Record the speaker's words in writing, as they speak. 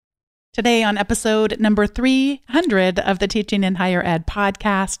Today on episode number 300 of the Teaching in Higher Ed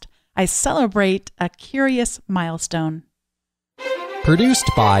podcast, I celebrate a curious milestone.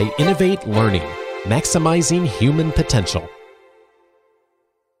 Produced by Innovate Learning, maximizing human potential.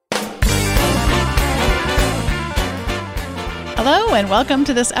 Hello and welcome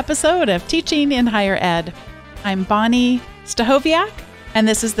to this episode of Teaching in Higher Ed. I'm Bonnie Stachowiak, and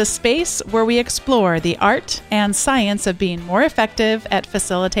this is the space where we explore the art and science of being more effective at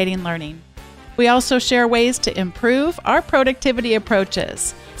facilitating learning. We also share ways to improve our productivity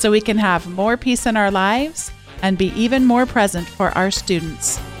approaches so we can have more peace in our lives and be even more present for our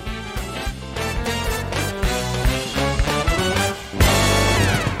students.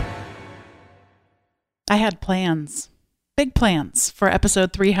 I had plans. Big plans for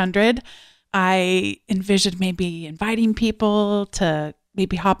episode 300. I envisioned maybe inviting people to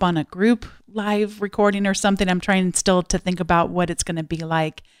maybe hop on a group live recording or something. I'm trying still to think about what it's going to be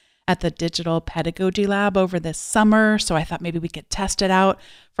like at the Digital Pedagogy Lab over this summer. So I thought maybe we could test it out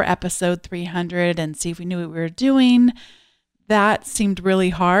for episode 300 and see if we knew what we were doing. That seemed really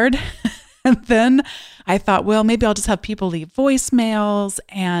hard. And then I thought, well, maybe I'll just have people leave voicemails.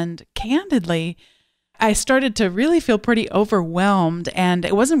 And candidly, I started to really feel pretty overwhelmed, and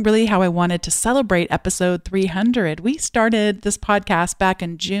it wasn't really how I wanted to celebrate episode 300. We started this podcast back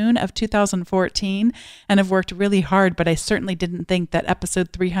in June of 2014 and have worked really hard, but I certainly didn't think that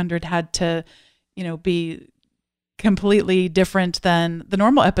episode 300 had to, be completely different than the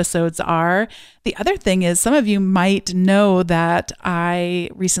normal episodes are. The other thing is, some of you might know that I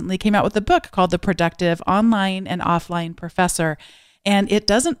recently came out with a book called The Productive Online and Offline Professor. And it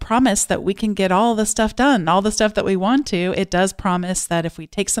doesn't promise that we can get all the stuff done, all the stuff that we want to. It does promise that if we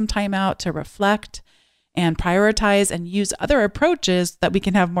take some time out to reflect and prioritize and use other approaches, that we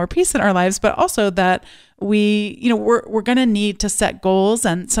can have more peace in our lives, but also that we're going to need to set goals,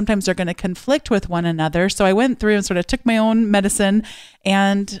 and sometimes they're going to conflict with one another. So I went through and sort of took my own medicine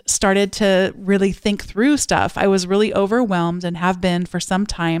and started to really think through stuff. I was really overwhelmed and have been for some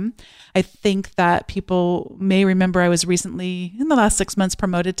time. I think that people may remember I was recently, in the last 6 months,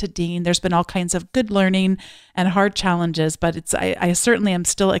 promoted to dean. There's been all kinds of good learning and hard challenges, but I certainly am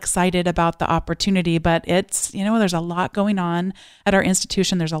still excited about the opportunity. But there's a lot going on at our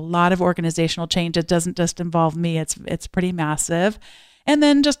institution. There's a lot of organizational change. It doesn't just involve me. It's pretty massive. And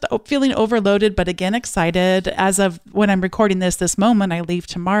then just feeling overloaded, but again, excited. As of when I'm recording this moment, I leave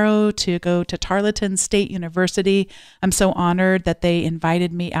tomorrow to go to Tarleton State University. I'm so honored that they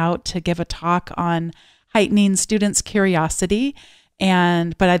invited me out to give a talk on heightening students' curiosity.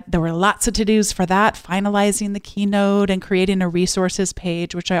 But there were lots of to-dos for that, finalizing the keynote and creating a resources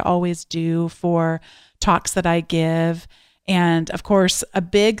page, which I always do for talks that I give. And of course, a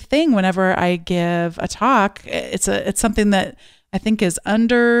big thing whenever I give a talk, it's something that I think is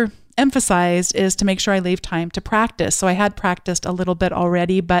underemphasized, is to make sure I leave time to practice. So I had practiced a little bit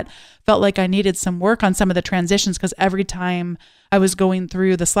already, but felt like I needed some work on some of the transitions, because every time I was going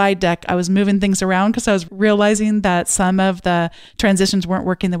through the slide deck, I was moving things around because I was realizing that some of the transitions weren't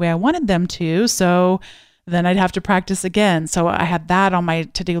working the way I wanted them to. So then I'd have to practice again. So I had that on my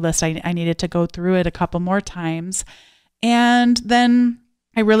to-do list. I needed to go through it a couple more times. And then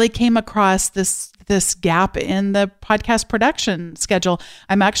I really came across this gap in the podcast production schedule.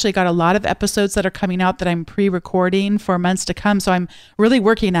 I'm actually got a lot of episodes that are coming out that I'm pre-recording for months to come. So I'm really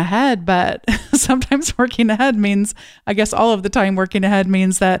working ahead, but sometimes working ahead means, I guess all of the time working ahead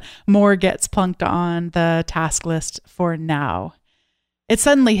means that more gets plunked on the task list for now. It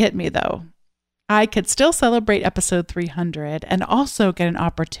suddenly hit me though. I could still celebrate episode 300 and also get an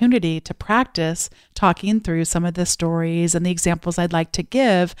opportunity to practice talking through some of the stories and the examples I'd like to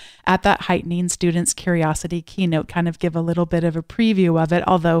give at that Heightening Students' Curiosity keynote, kind of give a little bit of a preview of it,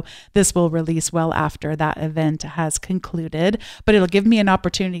 although this will release well after that event has concluded. But it'll give me an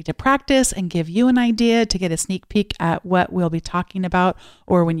opportunity to practice and give you an idea to get a sneak peek at what we'll be talking about,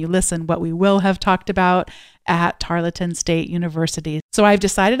 or when you listen, what we will have talked about at Tarleton State University. So I've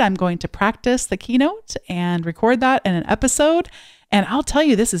decided I'm going to practice the keynote and record that in an episode. And I'll tell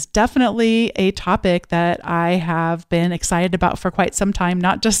you, this is definitely a topic that I have been excited about for quite some time,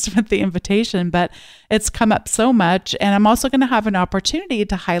 not just with the invitation, but it's come up so much. And I'm also going to have an opportunity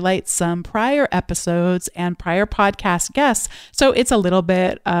to highlight some prior episodes and prior podcast guests. So it's a little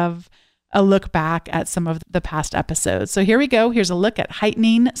bit of a look back at some of the past episodes. So here we go. Here's a look at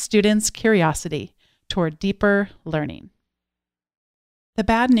heightening students' curiosity toward deeper learning. The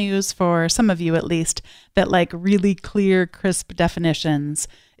bad news, for some of you at least, that like really clear, crisp definitions,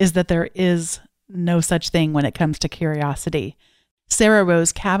 is that there is no such thing when it comes to curiosity. Sarah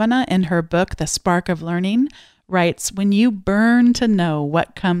Rose Kavanagh, in her book, The Spark of Learning, writes, "When you burn to know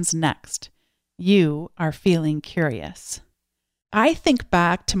what comes next, you are feeling curious." I think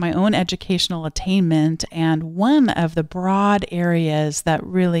back to my own educational attainment, and one of the broad areas that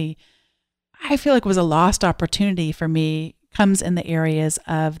really I feel like was a lost opportunity for me comes in the areas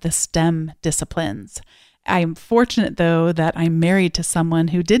of the STEM disciplines. I'm fortunate, though, that I'm married to someone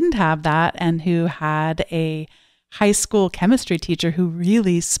who didn't have that and who had a high school chemistry teacher who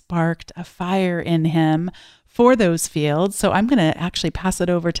really sparked a fire in him for those fields. So I'm going to actually pass it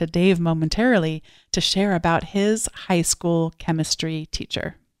over to Dave momentarily to share about his high school chemistry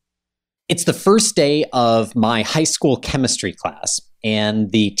teacher. It's the first day of my high school chemistry class,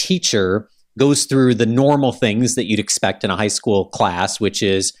 and the teacher goes through the normal things that you'd expect in a high school class, which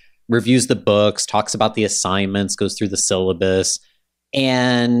is reviews the books, talks about the assignments, goes through the syllabus.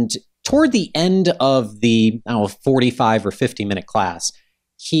 And toward the end of the 45 or 50-minute class,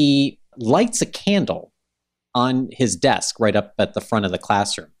 he lights a candle on his desk right up at the front of the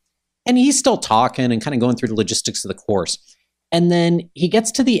classroom. And he's still talking and kind of going through the logistics of the course. And then he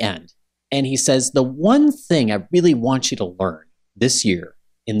gets to the end and he says, "The one thing I really want you to learn this year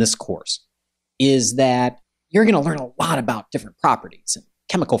in this course is that you're going to learn a lot about different properties and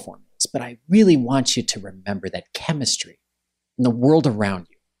chemical formulas, but I really want you to remember that chemistry and the world around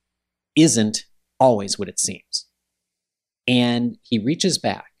you isn't always what it seems." And he reaches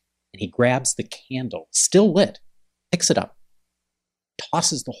back and he grabs the candle, still lit, picks it up,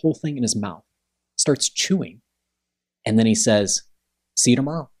 tosses the whole thing in his mouth, starts chewing, and then he says, "See you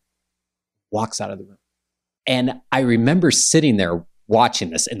tomorrow." Walks out of the room. And I remember sitting there watching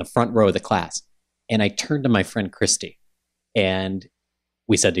this in the front row of the class. And I turned to my friend Christy and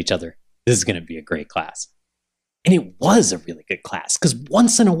we said to each other, "This is going to be a great class." And it was a really good class because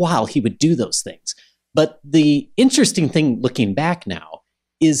once in a while he would do those things. But the interesting thing looking back now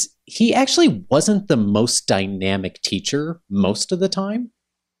is he actually wasn't the most dynamic teacher most of the time.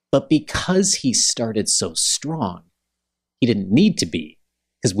 But because he started so strong, he didn't need to be,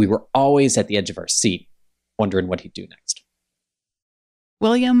 because we were always at the edge of our seat wondering what he'd do next.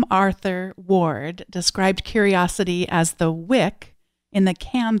 William Arthur Ward described curiosity as the wick in the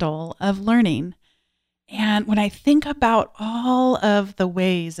candle of learning. And when I think about all of the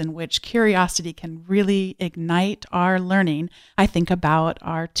ways in which curiosity can really ignite our learning, I think about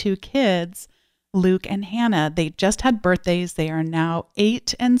our two kids, Luke and Hannah. They just had birthdays. They are now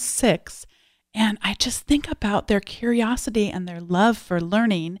 8 and 6. And I just think about their curiosity and their love for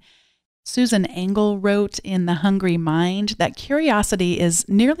learning. Susan Engel wrote in The Hungry Mind that curiosity is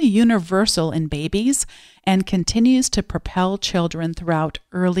nearly universal in babies and continues to propel children throughout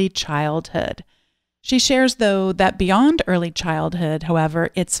early childhood. She shares, though, that beyond early childhood, however,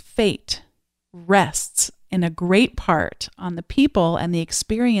 its fate rests in a great part on the people and the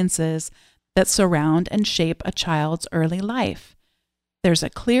experiences that surround and shape a child's early life. There's a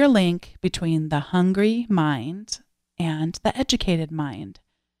clear link between the hungry mind and the educated mind.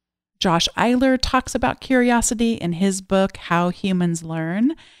 Josh Eiler talks about curiosity in his book, How Humans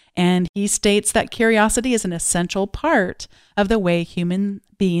Learn, and he states that curiosity is an essential part of the way human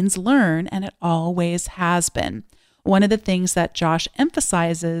beings learn, and it always has been. One of the things that Josh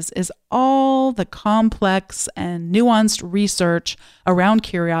emphasizes is all the complex and nuanced research around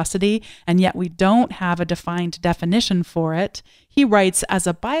curiosity, and yet we don't have a defined definition for it. He writes, as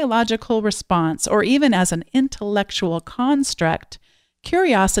a biological response, or even as an intellectual construct,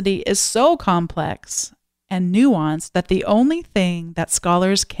 curiosity is so complex and nuanced that the only thing that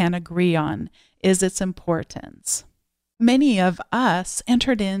scholars can agree on is its importance. Many of us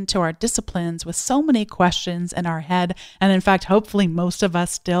entered into our disciplines with so many questions in our head, and in fact, hopefully most of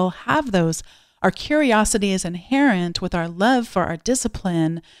us still have those. Our curiosity is inherent with our love for our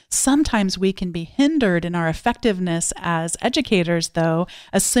discipline. Sometimes we can be hindered in our effectiveness as educators, though,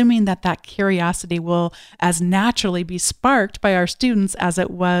 assuming that that curiosity will as naturally be sparked by our students as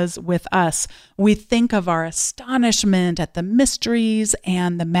it was with us. We think of our astonishment at the mysteries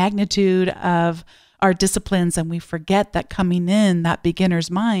and the magnitude of our disciplines, and we forget that coming in, that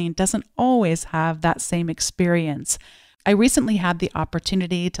beginner's mind doesn't always have that same experience. I recently had the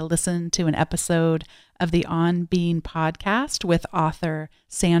opportunity to listen to an episode of the On Being podcast with author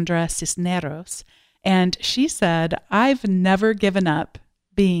Sandra Cisneros, and she said, "I've never given up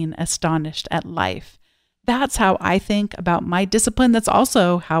being astonished at life." That's how I think about my discipline. That's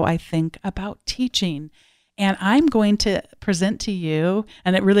also how I think about teaching. And I'm going to present to you,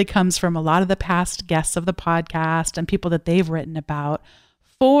 and it really comes from a lot of the past guests of the podcast and people that they've written about,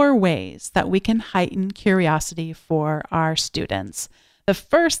 4 ways that we can heighten curiosity for our students. The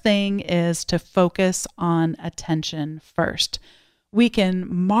first thing is to focus on attention first. We can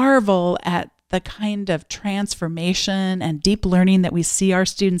marvel at the kind of transformation and deep learning that we see our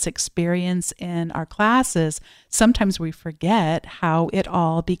students experience in our classes, sometimes we forget how it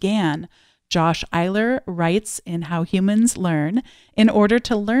all began. Josh Eiler writes in How Humans Learn, in order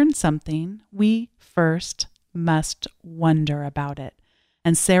to learn something, we first must wonder about it.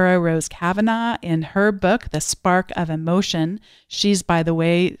 And Sarah Rose Kavanagh, in her book, The Spark of Emotion, she's, by the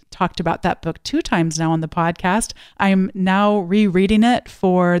way, talked about that book 2 times now on the podcast. I'm now rereading it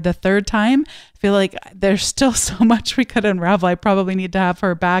for the 3rd time. I feel like there's still so much we could unravel. I probably need to have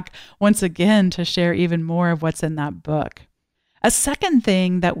her back once again to share even more of what's in that book. A second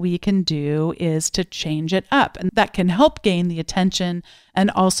thing that we can do is to change it up, and that can help gain the attention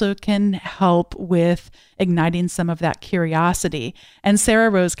and also can help with igniting some of that curiosity. And Sarah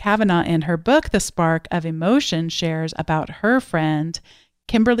Rose Kavanagh, in her book, The Spark of Emotion, shares about her friend,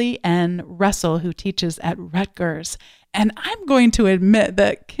 Kimberly N. Russell, who teaches at Rutgers. And I'm going to admit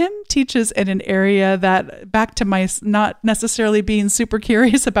that Kim teaches in an area that, back to my not necessarily being super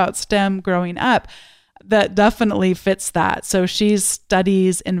curious about STEM growing up, that definitely fits that. So she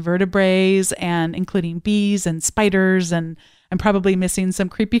studies invertebrates, and including bees and spiders, and I'm probably missing some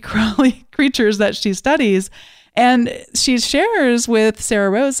creepy crawly creatures that she studies. And she shares with Sarah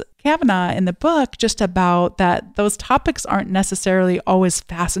Rose Kavanagh in the book just about that those topics aren't necessarily always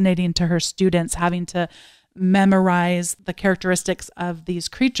fascinating to her students, having to memorize the characteristics of these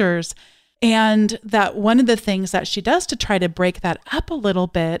creatures. And that one of the things that she does to try to break that up a little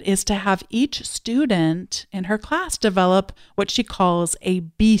bit is to have each student in her class develop what she calls a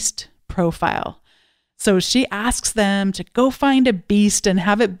beast profile. So she asks them to go find a beast and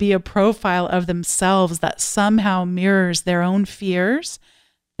have it be a profile of themselves that somehow mirrors their own fears,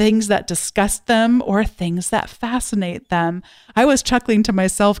 things that disgust them, or things that fascinate them. I was chuckling to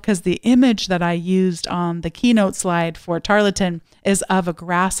myself because the image that I used on the keynote slide for Tarleton is of a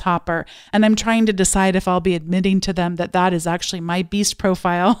grasshopper. And I'm trying to decide if I'll be admitting to them that that is actually my beast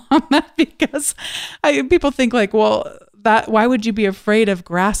profile on that, because people think like, well, why would you be afraid of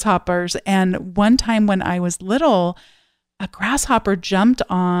grasshoppers? And one time when I was little, a grasshopper jumped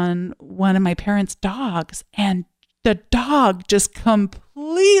on one of my parents' dogs, and the dog just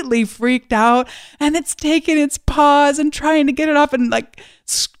completely freaked out, and it's taking its paws and trying to get it off and like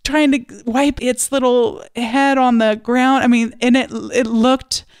trying to wipe its little head on the ground. I mean, and it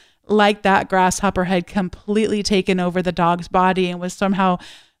looked like that grasshopper had completely taken over the dog's body and was somehow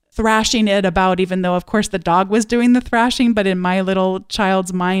thrashing it about, even though, of course, the dog was doing the thrashing. But in my little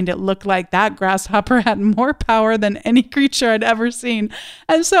child's mind, it looked like that grasshopper had more power than any creature I'd ever seen.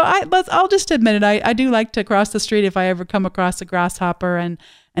 And so I'll just admit it. I do like to cross the street if I ever come across a grasshopper, and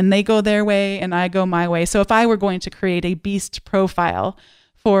they go their way and I go my way. So if I were going to create a beast profile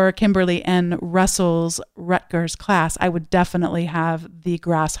for Kimberly N. Russell's Rutgers class, I would definitely have the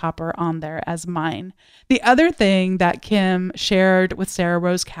grasshopper on there as mine. The other thing that Kim shared with Sarah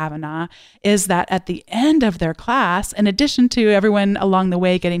Rose Kavanagh is that at the end of their class, in addition to everyone along the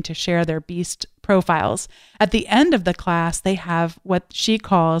way getting to share their beast profiles, at the end of the class, they have what she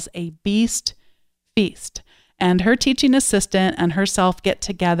calls a beast feast. And her teaching assistant and herself get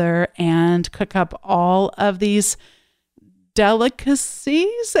together and cook up all of these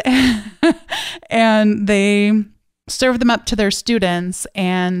delicacies and they serve them up to their students.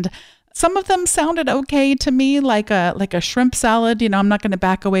 And some of them sounded okay to me, like a shrimp salad. You know, I'm not going to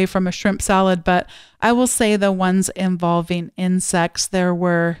back away from a shrimp salad, but I will say the ones involving insects, there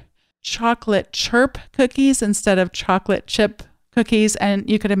were chocolate chirp cookies instead of chocolate chip cookies. And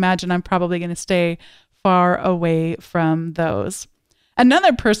you could imagine I'm probably going to stay far away from those.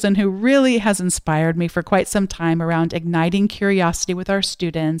 Another person who really has inspired me for quite some time around igniting curiosity with our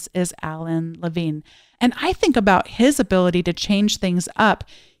students is Alan Levine. And I think about his ability to change things up.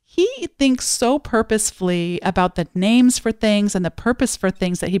 He thinks so purposefully about the names for things and the purpose for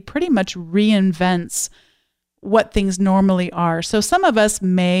things that he pretty much reinvents what things normally are. So some of us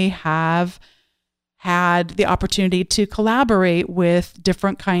may have had the opportunity to collaborate with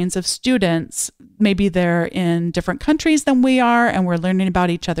different kinds of students. Maybe they're in different countries than we are, and we're learning about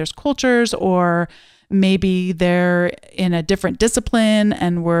each other's cultures, or maybe they're in a different discipline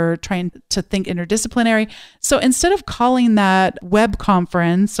and we're trying to think interdisciplinary. So instead of calling that web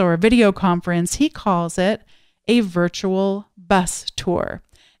conference or a video conference, he calls it a virtual bus tour.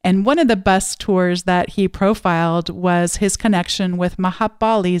 And one of the bus tours that he profiled was his connection with Mahat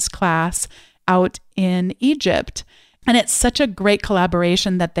Bali's class out in Egypt. And it's such a great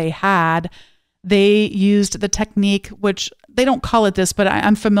collaboration that they had. They used the technique, which they don't call it this, but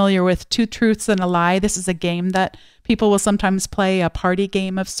I'm familiar with, 2 truths and a lie. This is a game that people will sometimes play, a party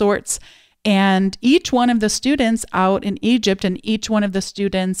game of sorts. And each one of the students out in Egypt and each one of the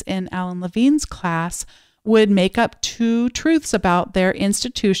students in Alan Levine's class would make up 2 truths about their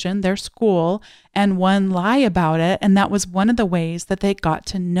institution, their school, and 1 lie about it. And that was one of the ways that they got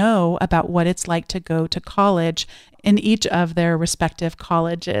to know about what it's like to go to college in each of their respective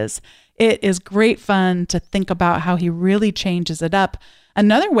colleges. It is great fun to think about how he really changes it up.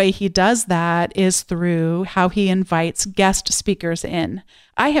 Another way he does that is through how he invites guest speakers in.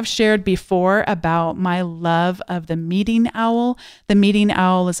 I have shared before about my love of the Meeting Owl. The Meeting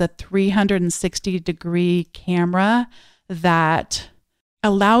Owl is a 360-degree camera that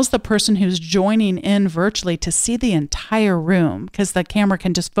allows the person who's joining in virtually to see the entire room because the camera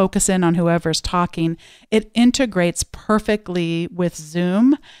can just focus in on whoever's talking. It integrates perfectly with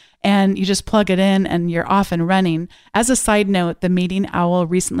Zoom, and you just plug it in and you're off and running. As a side note, the Meeting Owl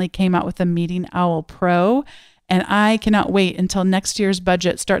recently came out with the Meeting Owl Pro, and I cannot wait until next year's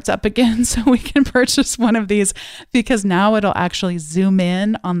budget starts up again so we can purchase one of these, because now it'll actually zoom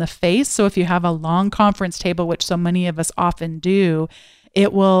in on the face. So if you have a long conference table, which so many of us often do,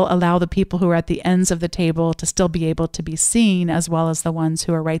 it will allow the people who are at the ends of the table to still be able to be seen, as well as the ones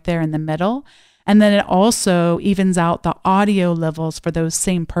who are right there in the middle. And then it also evens out the audio levels for those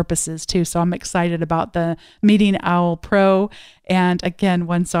same purposes too. So I'm excited about the Meeting Owl Pro. And again,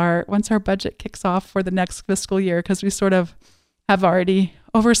 once our budget kicks off for the next fiscal year, because we sort of have already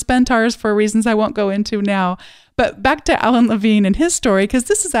overspent ours for reasons I won't go into now. But back to Alan Levine and his story, because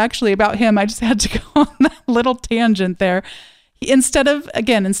this is actually about him. I just had to go on that little tangent there. Instead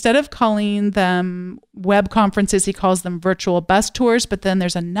of calling them web conferences, he calls them virtual bus tours. But then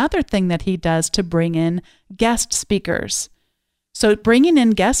there's another thing that he does to bring in guest speakers. So bringing in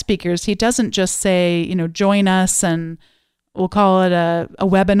guest speakers, he doesn't just say, join us and we'll call it a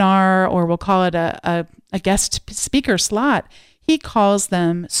webinar, or we'll call it a guest speaker slot. He calls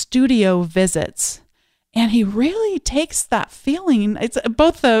them studio visits. And he really takes that feeling. It's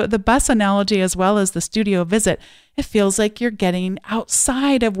both the bus analogy as well as the studio visit. It feels like you're getting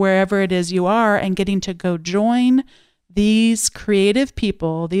outside of wherever it is you are and getting to go join these creative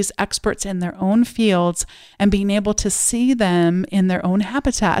people, these experts in their own fields, and being able to see them in their own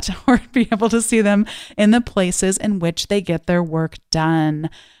habitat, or be able to see them in the places in which they get their work done.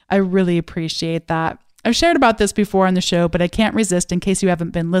 I really appreciate that. I've shared about this before on the show, but I can't resist, in case you haven't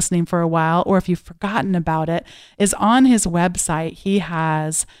been listening for a while, or if you've forgotten about it, is on his website, he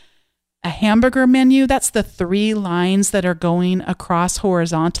has a hamburger menu. That's the 3 lines that are going across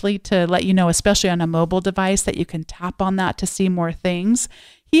horizontally to let you know, especially on a mobile device, that you can tap on that to see more things.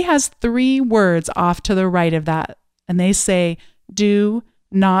 He has 3 words off to the right of that, and they say, "Do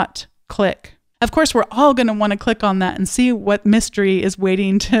not click." Of course, we're all going to want to click on that and see what mystery is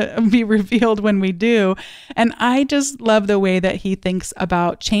waiting to be revealed when we do. And I just love the way that he thinks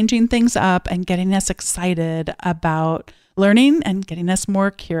about changing things up and getting us excited about learning and getting us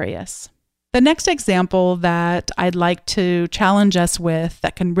more curious. The next example that I'd like to challenge us with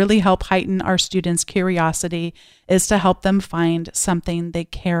that can really help heighten our students' curiosity is to help them find something they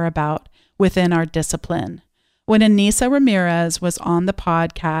care about within our discipline. When Anissa Ramirez was on the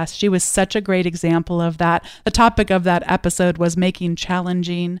podcast, she was such a great example of that. The topic of that episode was making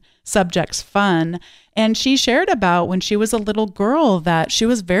challenging subjects fun. And she shared about when she was a little girl that she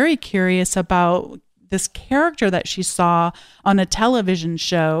was very curious about this character that she saw on a television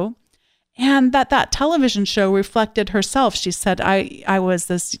show, and that television show reflected herself. She said, I was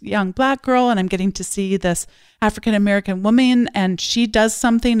this young Black girl, and I'm getting to see this African-American woman, and she does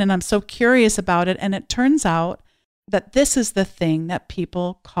something, and I'm so curious about it. And it turns out that this is the thing that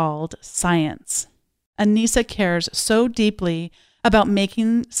people called science. Anissa cares so deeply about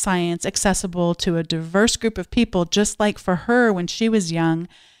making science accessible to a diverse group of people, just like for her when she was young.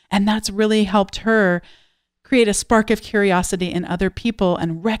 And that's really helped her create a spark of curiosity in other people,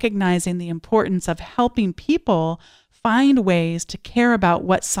 and recognizing the importance of helping people find ways to care about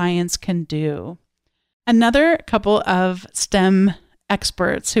what science can do. Another couple of STEM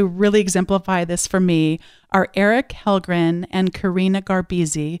experts who really exemplify this for me are Eric Helgren and Karina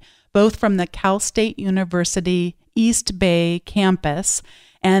Garbisi, both from the Cal State University East Bay campus.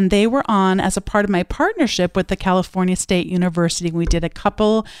 And they were on as a part of my partnership with the California State University. We did a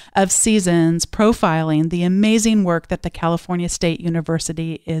couple of seasons profiling the amazing work that the California State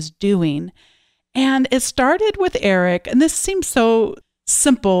University is doing. And it started with Eric, and this seems so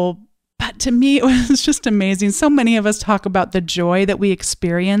simple, but to me, it was just amazing. So many of us talk about the joy that we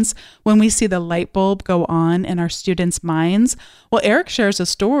experience when we see the light bulb go on in our students' minds. Well, Eric shares a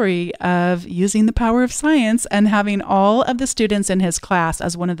story of using the power of science and having all of the students in his class,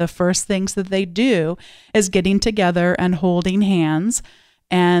 as one of the first things that they do is getting together and holding hands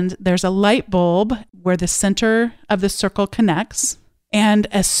and there's a light bulb where the center of the circle connects. And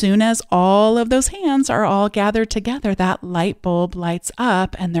as soon as all of those hands are all gathered together, that light bulb lights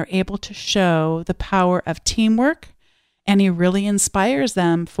up and they're able to show the power of teamwork. And he really inspires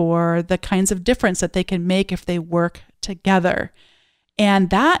them for the kinds of difference that they can make if they work together. And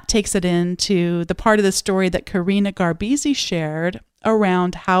that takes it into the part of the story that Karina Garbisi shared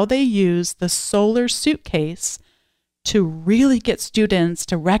around how they use the solar suitcase to really get students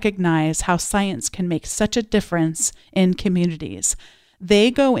to recognize how science can make such a difference in communities.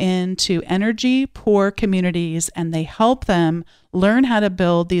 They go into energy poor communities and they help them learn how to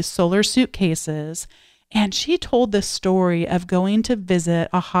build these solar suitcases. And she told this story of going to visit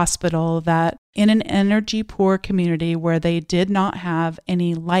a hospital that in an energy poor community where they did not have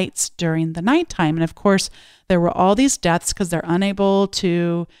any lights during the nighttime. And of course, there were all these deaths because they're unable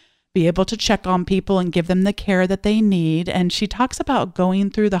to be able to check on people and give them the care that they need. And she talks about going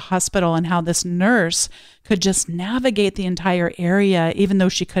through the hospital and how this nurse could just navigate the entire area, even though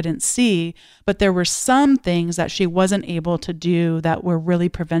she couldn't see. But there were some things that she wasn't able to do that were really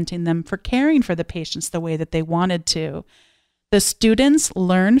preventing them from caring for the patients the way that they wanted to. The students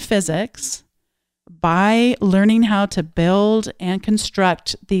learn physics by learning how to build and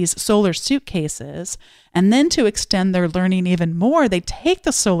construct these solar suitcases. And then to extend their learning even more, they take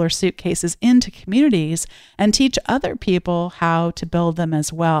the solar suitcases into communities and teach other people how to build them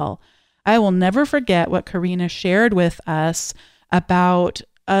as well. I will never forget what Karina shared with us about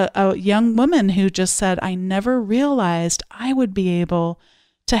a young woman who just said, I never realized I would be able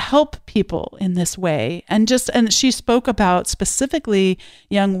to help people in this way. And she spoke about specifically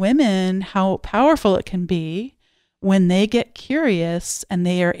young women, how powerful it can be when they get curious and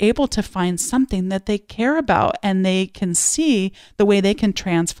they are able to find something that they care about and they can see the way they can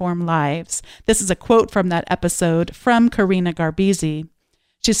transform lives. This is a quote from that episode from Karina Garbisi.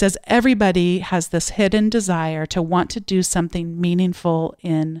 She says, everybody has this hidden desire to want to do something meaningful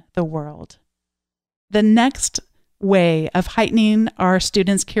in the world. The next way of heightening our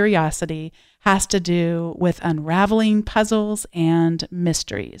students' curiosity has to do with unraveling puzzles and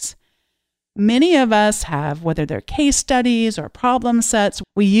mysteries. Many of us have, whether they're case studies or problem sets,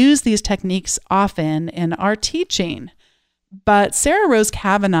 we use these techniques often in our teaching. But Sarah Rose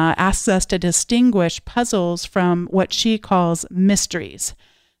Kavanagh asks us to distinguish puzzles from what she calls mysteries.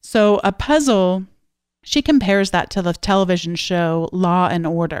 So a puzzle, she compares that to the television show Law and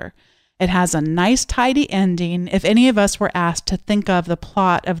Order. It has a nice, tidy ending. If any of us were asked to think of the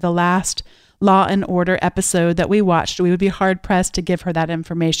plot of the last Law and Order episode that we watched, we would be hard-pressed to give her that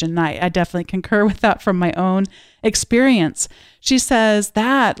information. I definitely concur with that from my own experience. She says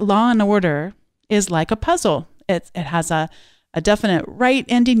that Law and Order is like a puzzle. It has a definite right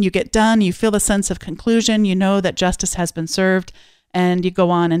ending. You get done. You feel the sense of conclusion. You know that justice has been served, and you go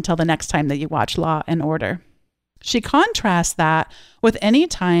on until the next time that you watch Law and Order. She contrasts that with any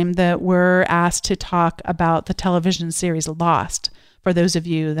time that we're asked to talk about the television series Lost, for those of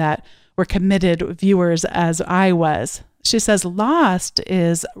you that were committed viewers as I was. She says Lost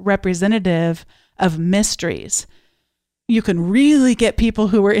is representative of mysteries. You can really get people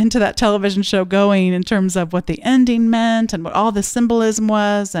who were into that television show going in terms of what the ending meant and what all the symbolism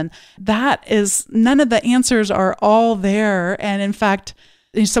was. And that is, none of the answers are all there. And in fact,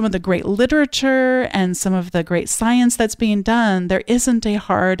 some of the great literature and some of the great science that's being done, there isn't a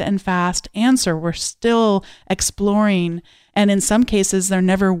hard and fast answer. We're still exploring. And in some cases, there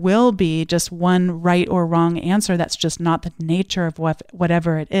never will be just one right or wrong answer. That's just not the nature of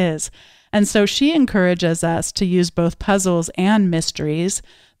whatever it is. And so she encourages us to use both puzzles and mysteries.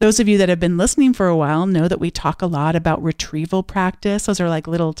 Those of you that have been listening for a while know that we talk a lot about retrieval practice. Those are like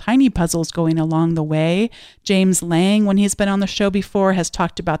little tiny puzzles going along the way. James Lang, when he's been on the show before, has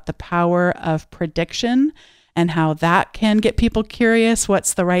talked about the power of prediction and how that can get people curious.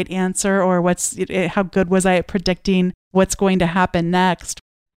 What's the right answer, or how good was I at predicting what's going to happen next?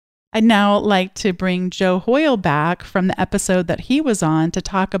 I'd now like to bring Joe Hoyle back from the episode that he was on to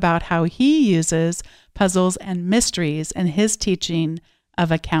talk about how he uses puzzles and mysteries in his teaching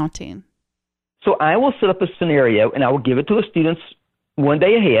of accounting. So I will set up a scenario and I will give it to the students one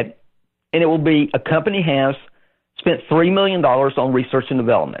day ahead, and it will be a company has spent $3 million on research and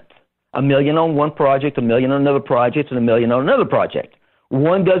development, $1 million on one project, $1 million on another project, and $1 million on another project.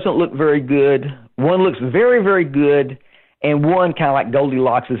 One doesn't look very good, one looks very, very good, and one kind of like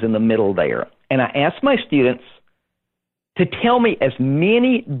Goldilocks is in the middle there. And I ask my students to tell me as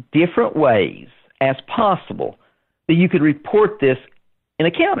many different ways as possible that you could report this in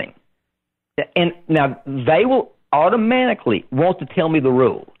accounting. And now they will automatically want to tell me the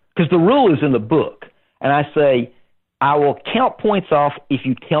rule, because the rule is in the book. And I say, I will count points off if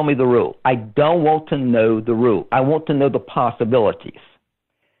you tell me the rule. I don't want to know the rule. I want to know the possibilities.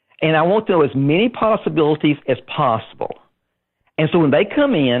 And I want to know as many possibilities as possible. And so when they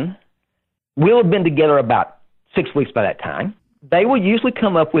come in, we'll have been together about 6 weeks by that time. They will usually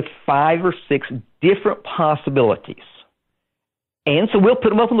come up with 5 or 6 different possibilities. And so we'll put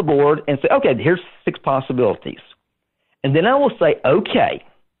them up on the board and say, okay, here's 6 possibilities. And then I will say, okay,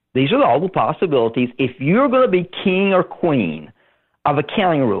 these are all the possibilities. If you're going to be king or queen of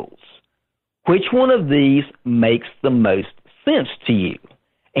accounting rules, which one of these makes the most sense to you?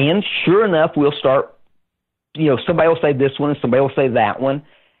 And sure enough, we'll start, somebody will say this one and somebody will say that one.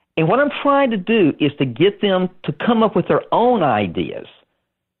 And what I'm trying to do is to get them to come up with their own ideas,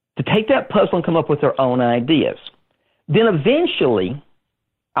 to take that puzzle and come up with their own ideas. Then eventually,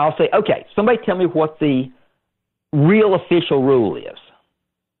 I'll say, okay, somebody tell me what the real official rule is.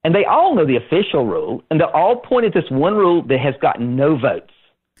 And they all know the official rule, and they'll all point at this one rule that has gotten no votes,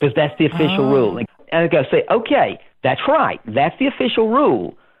 because that's the official rule. And I go say, okay, that's right, that's the official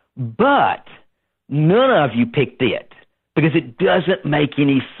rule, but none of you picked it, because it doesn't make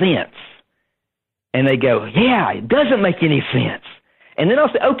any sense. And they go, yeah, it doesn't make any sense. And then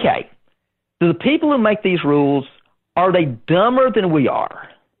I'll say, okay, do the people who make these rules, are they dumber than we are?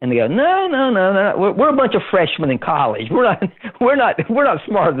 And they go, no. We're a bunch of freshmen in college. We're not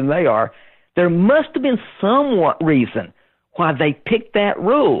smarter than they are. There must have been some reason why they picked that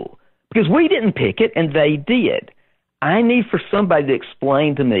rule, because we didn't pick it and they did. I need for somebody to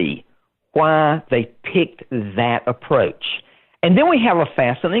explain to me why they picked that approach. And then we have a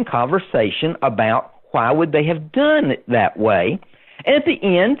fascinating conversation about why would they have done it that way. And at the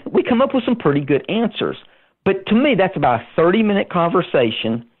end, we come up with some pretty good answers. But to me, that's about a 30-minute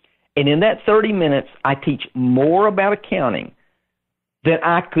conversation. And in that 30 minutes, I teach more about accounting than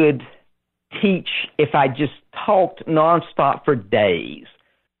I could teach if I just talked nonstop for days.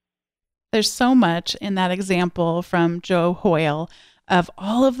 There's so much in that example from Joe Hoyle of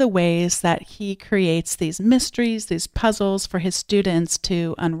all of the ways that he creates these mysteries, these puzzles for his students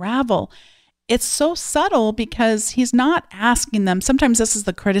to unravel. It's so subtle because he's not asking them. Sometimes this is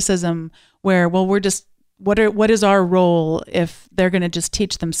the criticism where, well, we're just, what is our role if they're going to just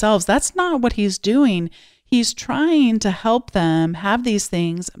teach themselves? That's not what he's doing. He's trying to help them have these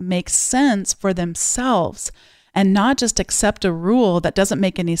things make sense for themselves and not just accept a rule that doesn't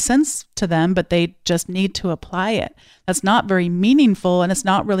make any sense to them, but they just need to apply it. That's not very meaningful, and it's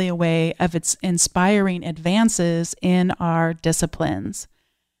not really a way of its inspiring advances in our disciplines.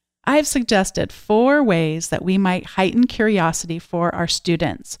 I've suggested 4 ways that we might heighten curiosity for our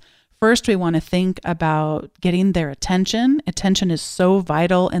students. First, we want to think about getting their attention. Attention is so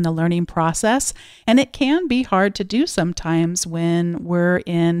vital in the learning process, and it can be hard to do sometimes when we're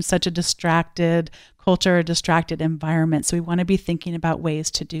in such a distracted culture, a distracted environment. So we want to be thinking about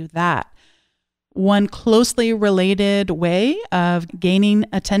ways to do that. One closely related way of gaining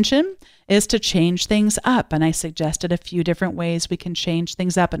attention is to change things up. And I suggested a few different ways we can change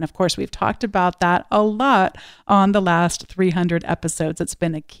things up. And of course, we've talked about that a lot on the last 300 episodes. It's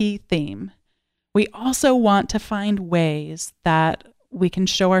been a key theme. We also want to find ways that we can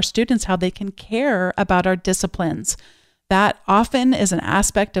show our students how they can care about our disciplines. That often is an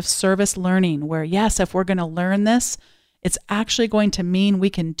aspect of service learning where, yes, if we're going to learn this, it's actually going to mean we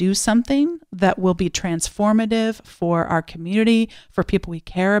can do something that will be transformative for our community, for people we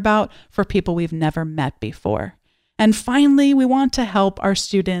care about, for people we've never met before. And finally, we want to help our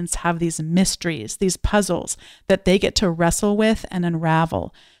students have these mysteries, these puzzles that they get to wrestle with and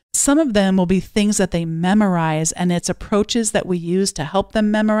unravel. Some of them will be things that they memorize, and it's approaches that we use to help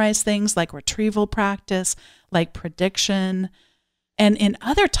them memorize things like retrieval practice, like prediction. And in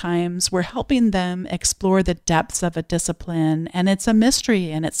other times, we're helping them explore the depths of a discipline, and it's a mystery,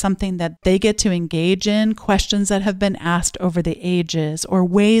 and it's something that they get to engage in, questions that have been asked over the ages, or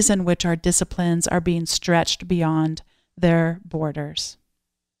ways in which our disciplines are being stretched beyond their borders.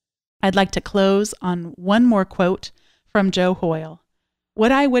 I'd like to close on one more quote from Joe Hoyle.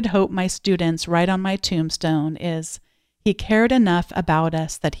 What I would hope my students write on my tombstone is, "He cared enough about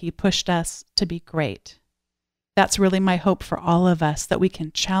us that he pushed us to be great." That's really my hope for all of us, that we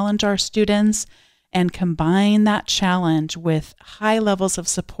can challenge our students and combine that challenge with high levels of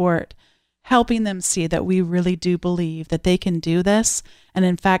support, helping them see that we really do believe that they can do this, and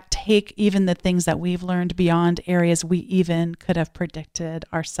in fact, take even the things that we've learned beyond areas we even could have predicted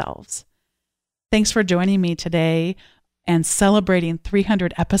ourselves. Thanks for joining me today and celebrating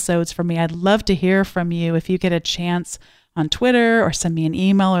 300 episodes for me. I'd love to hear from you if you get a chance on Twitter, or send me an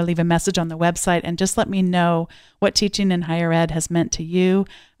email, or leave a message on the website, and just let me know what teaching in higher ed has meant to you.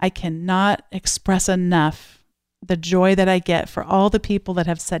 I cannot express enough the joy that I get for all the people that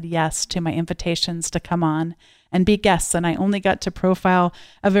have said yes to my invitations to come on and be guests. And I only got to profile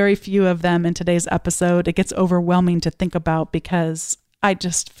a very few of them in today's episode. It gets overwhelming to think about because I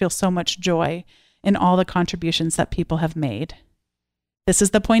just feel so much joy in all the contributions that people have made. This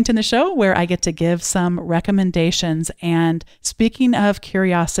is the point in the show where I get to give some recommendations. And speaking of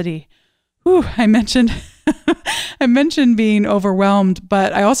curiosity, I mentioned being overwhelmed,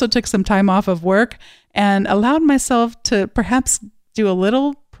 but I also took some time off of work and allowed myself to perhaps do a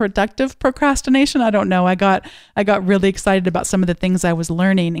little productive procrastination. I don't know. I got really excited about some of the things I was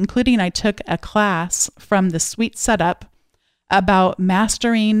learning, including I took a class from the Sweet Setup about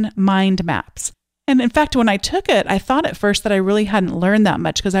mastering mind maps. And in fact, when I took it, I thought at first that I really hadn't learned that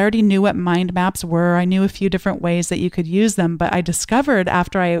much because I already knew what mind maps were. I knew a few different ways that you could use them, but I discovered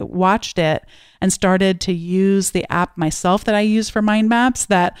after I watched it and started to use the app myself that I use for mind maps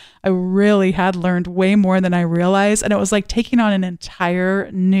that I really had learned way more than I realized. And it was like taking on an entire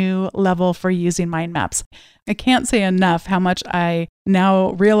new level for using mind maps. I can't say enough how much I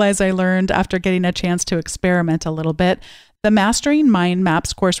now realize I learned after getting a chance to experiment a little bit. The Mastering Mind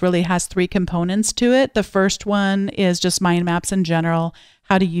Maps course really has 3 components to it. The first one is just mind maps in general,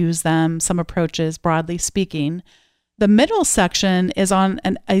 how to use them, some approaches, broadly speaking. The middle section is on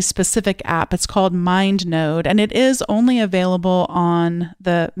a specific app. It's called MindNode, and it is only available on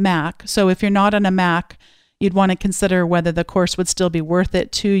the Mac. So if you're not on a Mac, you'd want to consider whether the course would still be worth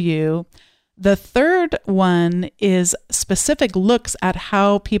it to you. The third one is specific looks at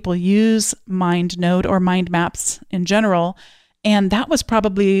how people use MindNode or mind maps in general. And that was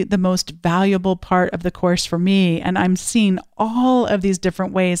probably the most valuable part of the course for me. And I'm seeing all of these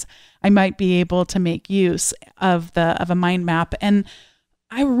different ways I might be able to make use of a mind map. And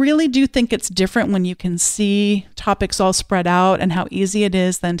I really do think it's different when you can see topics all spread out and how easy it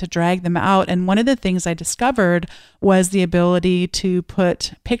is then to drag them out. And one of the things I discovered was the ability to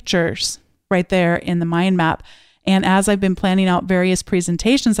put pictures right there in the mind map. And as I've been planning out various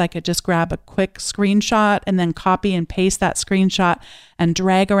presentations, I could just grab a quick screenshot and then copy and paste that screenshot and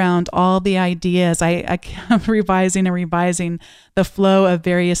drag around all the ideas. I kept revising and revising the flow of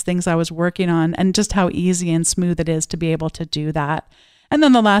various things I was working on and just how easy and smooth it is to be able to do that. And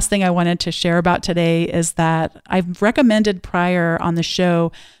then the last thing I wanted to share about today is that I've recommended prior on the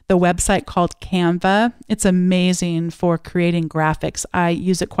show the website called Canva. It's amazing for creating graphics. I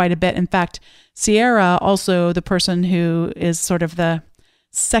use it quite a bit. In fact, Sierra, also the person who is sort of the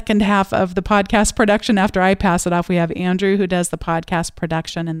second half of the podcast production after I pass it off, we have Andrew who does the podcast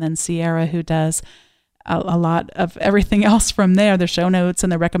production and then Sierra who does a lot of everything else from there, the show notes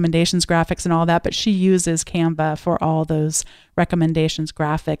and the recommendations graphics and all that, but she uses Canva for all those recommendations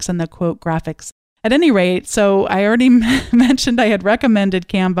graphics and the quote graphics. At any rate, so I already mentioned I had recommended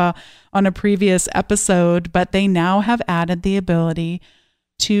Canva on a previous episode, but they now have added the ability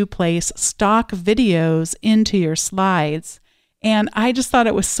to place stock videos into your slides. And I just thought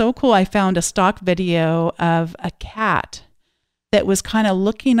it was so cool. I found a stock video of a cat that was kind of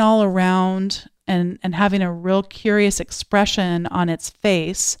looking all around and having a real curious expression on its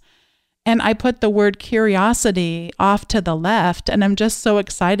face. And I put the word curiosity off to the left, and I'm just so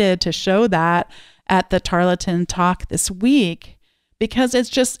excited to show that at the Tarleton Talk this week because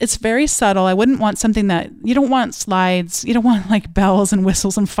it's very subtle. I wouldn't want something that, you don't want slides, you don't want like bells and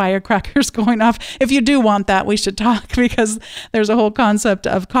whistles and firecrackers going off. If you do want that, we should talk because there's a whole concept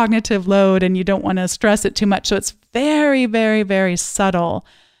of cognitive load and you don't want to stress it too much. So it's very, very, very subtle.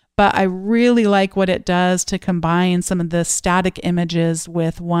 But I really like what it does to combine some of the static images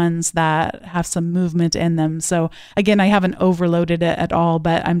with ones that have some movement in them. So again, I haven't overloaded it at all,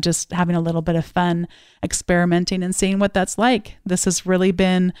 but I'm just having a little bit of fun experimenting and seeing what that's like. This has really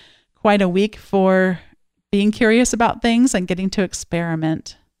been quite a week for being curious about things and getting to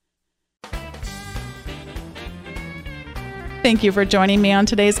experiment. Thank you for joining me on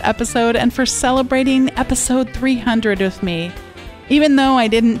today's episode and for celebrating episode 300 with me. Even though I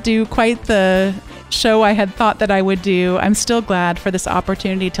didn't do quite the show I had thought that I would do, I'm still glad for this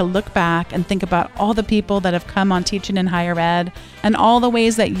opportunity to look back and think about all the people that have come on Teaching in Higher Ed and all the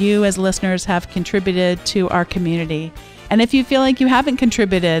ways that you as listeners have contributed to our community. And if you feel like you haven't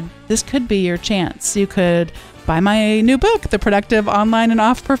contributed, this could be your chance. You could buy my new book, The Productive Online and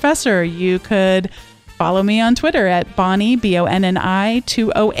Off Professor. You could follow me on Twitter at Bonni, Bonni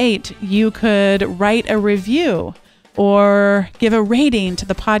 208. You could write a review or give a rating to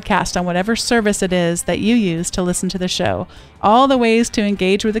the podcast on whatever service it is that you use to listen to the show. All the ways to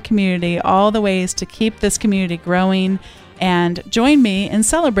engage with the community, all the ways to keep this community growing, and join me in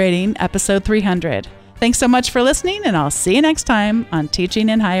celebrating episode 300. Thanks so much for listening, and I'll see you next time on Teaching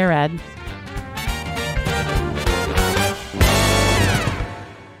in Higher Ed.